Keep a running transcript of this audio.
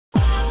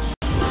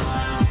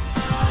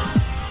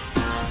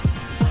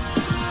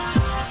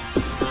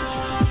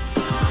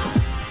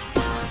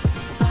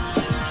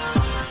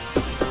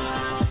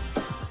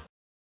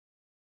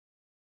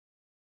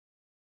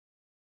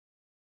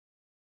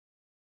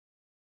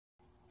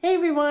Hey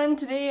everyone,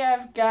 today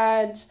I've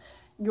got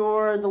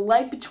your The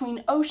Light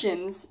Between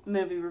Oceans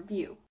movie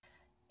review.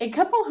 A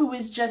couple who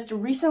is just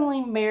recently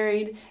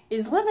married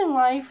is living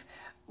life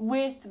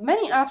with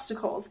many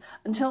obstacles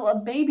until a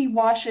baby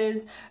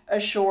washes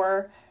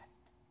ashore,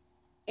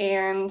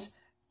 and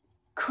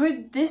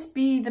could this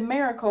be the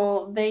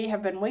miracle they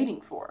have been waiting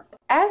for?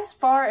 As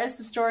far as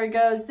the story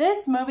goes,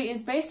 this movie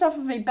is based off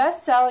of a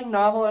best-selling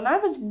novel, and I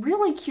was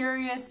really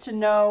curious to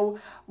know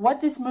what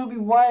this movie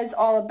was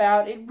all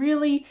about. It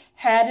really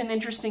had an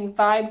interesting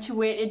vibe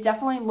to it. It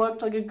definitely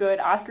looked like a good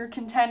Oscar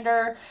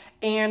contender,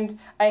 and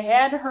I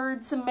had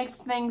heard some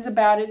mixed things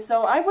about it,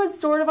 so I was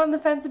sort of on the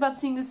fence about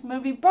seeing this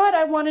movie, but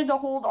I wanted to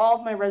hold all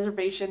of my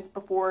reservations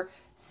before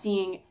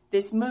seeing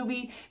this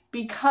movie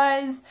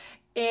because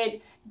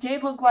it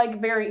did look like a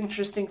very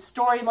interesting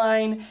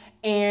storyline,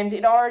 and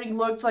it already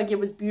looked like it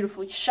was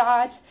beautifully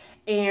shot,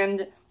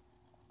 and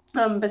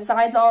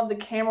besides all of the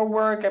camera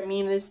work, I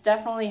mean, this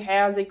definitely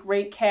has a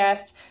great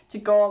cast to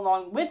go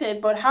along with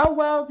it, but how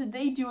well did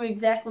they do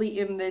exactly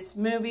in this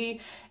movie?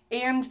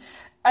 And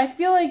I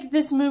feel like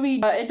this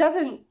movie, it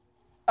doesn't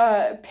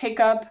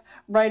pick up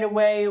right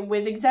away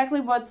with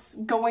exactly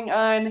what's going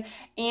on,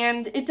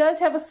 and it does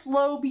have a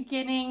slow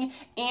beginning,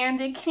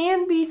 and it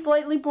can be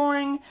slightly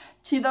boring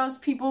to those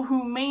people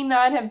who may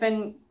not have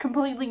been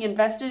completely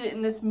invested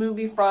in this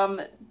movie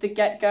from the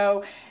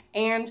get-go,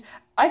 and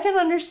I can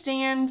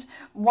understand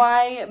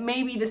why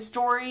maybe the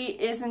story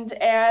isn't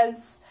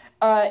as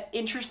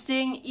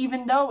interesting,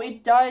 even though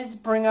it does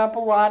bring up a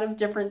lot of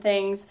different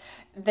things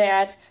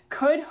that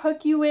could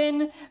hook you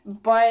in,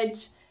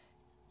 but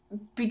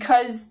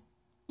because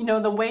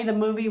the way the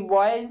movie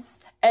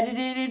was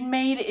edited and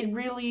made, it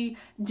really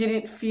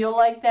didn't feel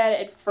like that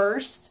at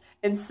first,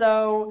 and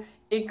so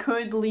it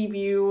could leave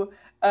you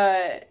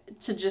to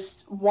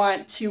just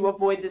want to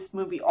avoid this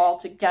movie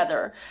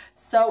altogether.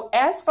 So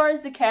as far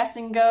as the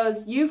casting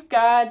goes, you've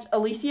got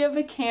Alicia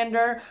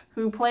Vikander,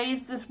 who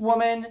plays this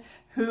woman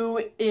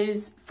who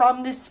is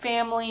from this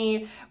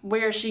family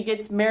where she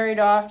gets married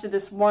off to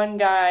this one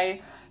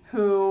guy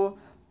who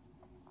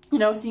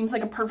seems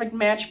like a perfect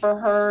match for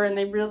her, and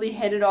they really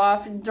hit it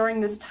off during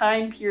this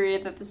time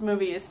period that this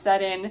movie is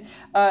set in.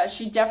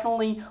 She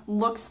definitely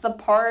looks the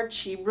part.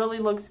 She really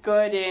looks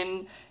good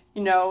in,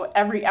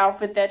 every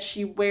outfit that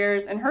she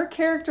wears, and her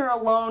character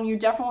alone, you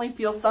definitely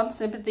feel some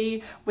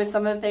sympathy with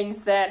some of the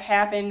things that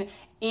happen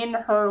in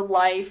her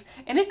life,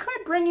 and it could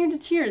bring you to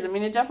tears. I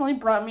mean, it definitely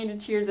brought me to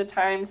tears at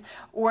times,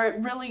 or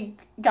it really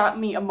got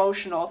me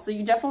emotional, so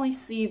you definitely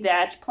see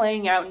that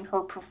playing out in her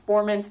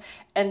performance,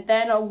 and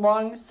then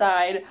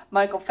alongside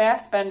Michael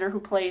Fassbender, who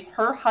plays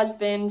her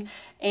husband,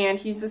 and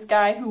he's this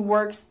guy who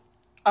works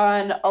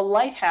on a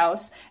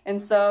lighthouse,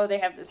 and so they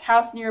have this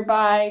house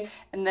nearby,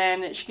 and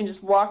then she can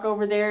just walk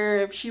over there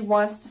if she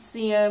wants to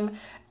see him,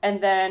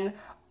 and then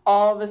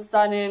all of a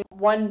sudden,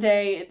 one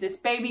day, this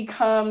baby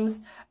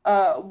comes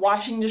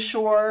washing to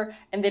shore,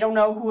 and they don't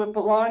know who it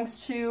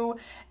belongs to,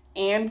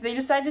 and they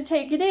decide to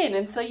take it in,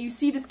 and so you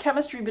see this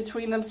chemistry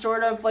between them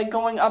sort of like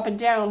going up and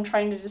down,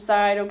 trying to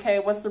decide, okay,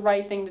 what's the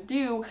right thing to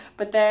do,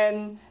 but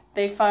then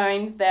they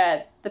find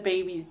that the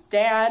baby's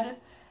dad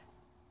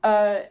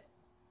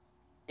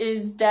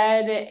is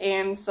dead,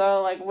 and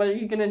so, like, what are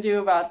you gonna do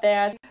about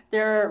that?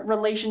 Their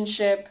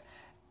relationship,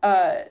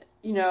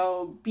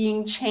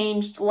 being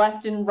changed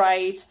left and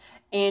right,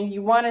 and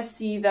you want to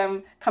see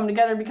them come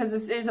together because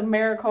this is a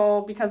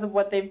miracle because of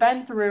what they've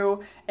been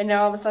through, and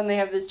now all of a sudden they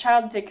have this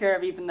child to take care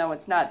of even though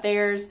it's not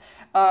theirs,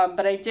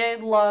 but I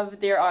did love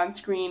their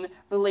on-screen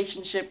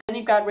relationship. Then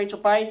you've got Rachel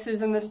Weisz,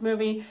 who's in this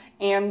movie,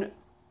 and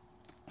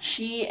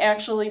she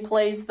actually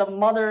plays the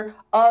mother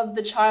of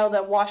the child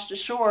that washed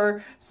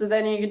ashore, so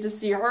then you get to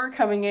see her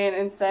coming in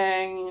and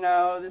saying,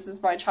 this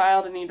is my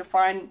child, I need to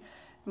find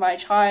my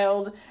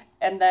child,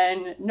 and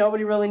then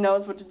nobody really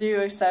knows what to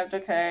do except,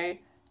 okay,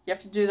 you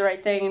have to do the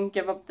right thing and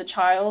give up the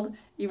child,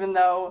 even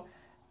though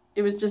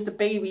it was just a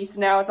baby,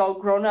 so now it's all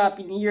grown up,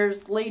 and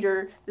years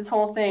later, this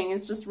whole thing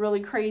is just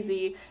really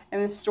crazy in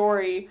this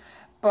story,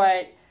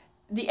 but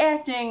the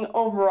acting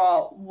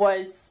overall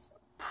was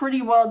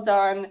pretty well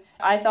done.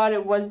 I thought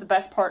it was the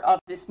best part of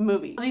this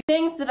movie. The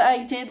things that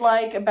I did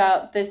like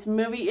about this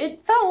movie,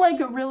 it felt like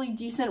a really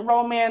decent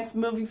romance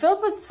movie,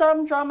 filled with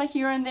some drama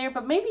here and there,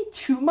 but maybe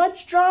too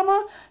much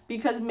drama,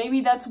 because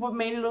maybe that's what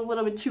made it a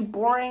little bit too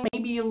boring,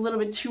 maybe a little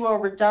bit too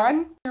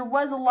overdone. There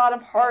was a lot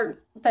of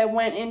heart that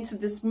went into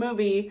this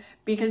movie,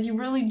 because you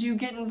really do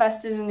get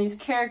invested in these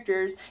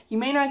characters. You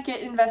may not get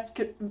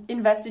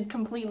invested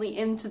completely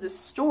into the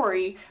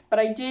story, but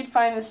I did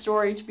find the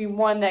story to be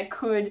one that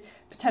could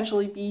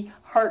potentially be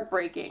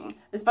heartbreaking,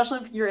 especially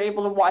if you're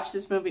able to watch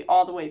this movie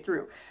all the way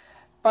through.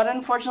 But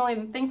unfortunately,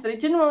 the things that I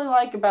didn't really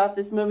like about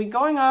this movie,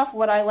 going off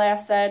what I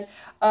last said,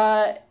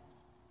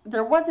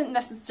 there wasn't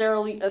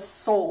necessarily a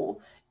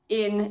soul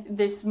in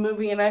this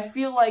movie, and I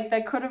feel like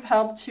that could have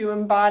helped to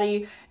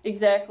embody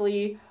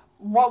exactly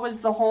what was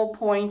the whole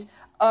point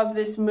of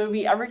this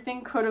movie.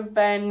 Everything could have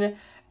been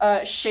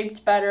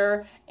shaped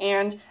better,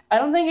 and I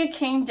don't think it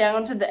came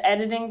down to the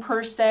editing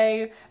per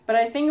se, but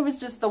I think it was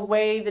just the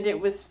way that it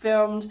was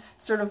filmed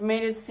sort of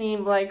made it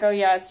seem like, oh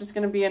yeah, it's just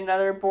going to be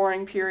another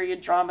boring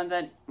period drama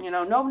that,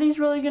 nobody's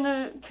really going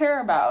to care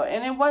about.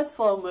 And it was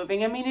slow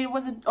moving. I mean, it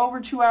was an over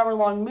 2-hour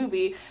long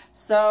movie,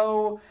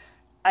 so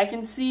I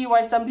can see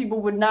why some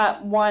people would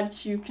not want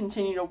to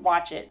continue to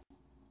watch it.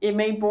 It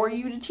may bore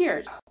you to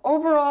tears.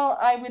 Overall,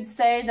 I would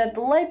say that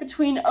The Light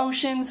Between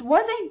Oceans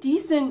was a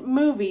decent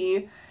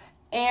movie,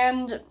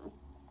 and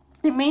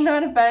it may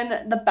not have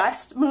been the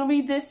best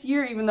movie this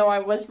year, even though I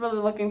was really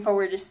looking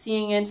forward to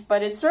seeing it,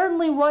 but it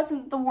certainly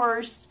wasn't the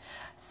worst.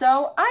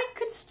 So I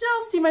could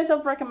still see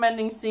myself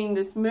recommending seeing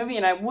this movie,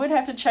 and I would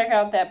have to check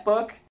out that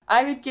book.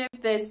 I would give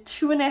this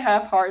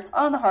 2.5 hearts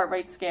on the heart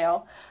rate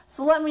scale.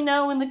 So let me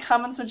know in the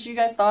comments what you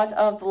guys thought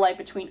of The Light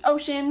Between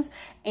Oceans.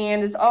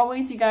 And as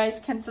always, you guys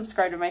can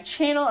subscribe to my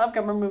channel. I've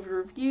got more movie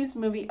reviews,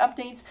 movie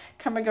updates,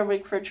 coming every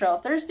week for a Trail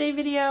Thursday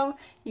video.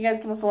 You guys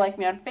can also like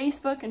me on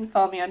Facebook and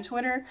follow me on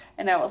Twitter.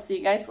 And I will see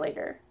you guys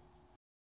later.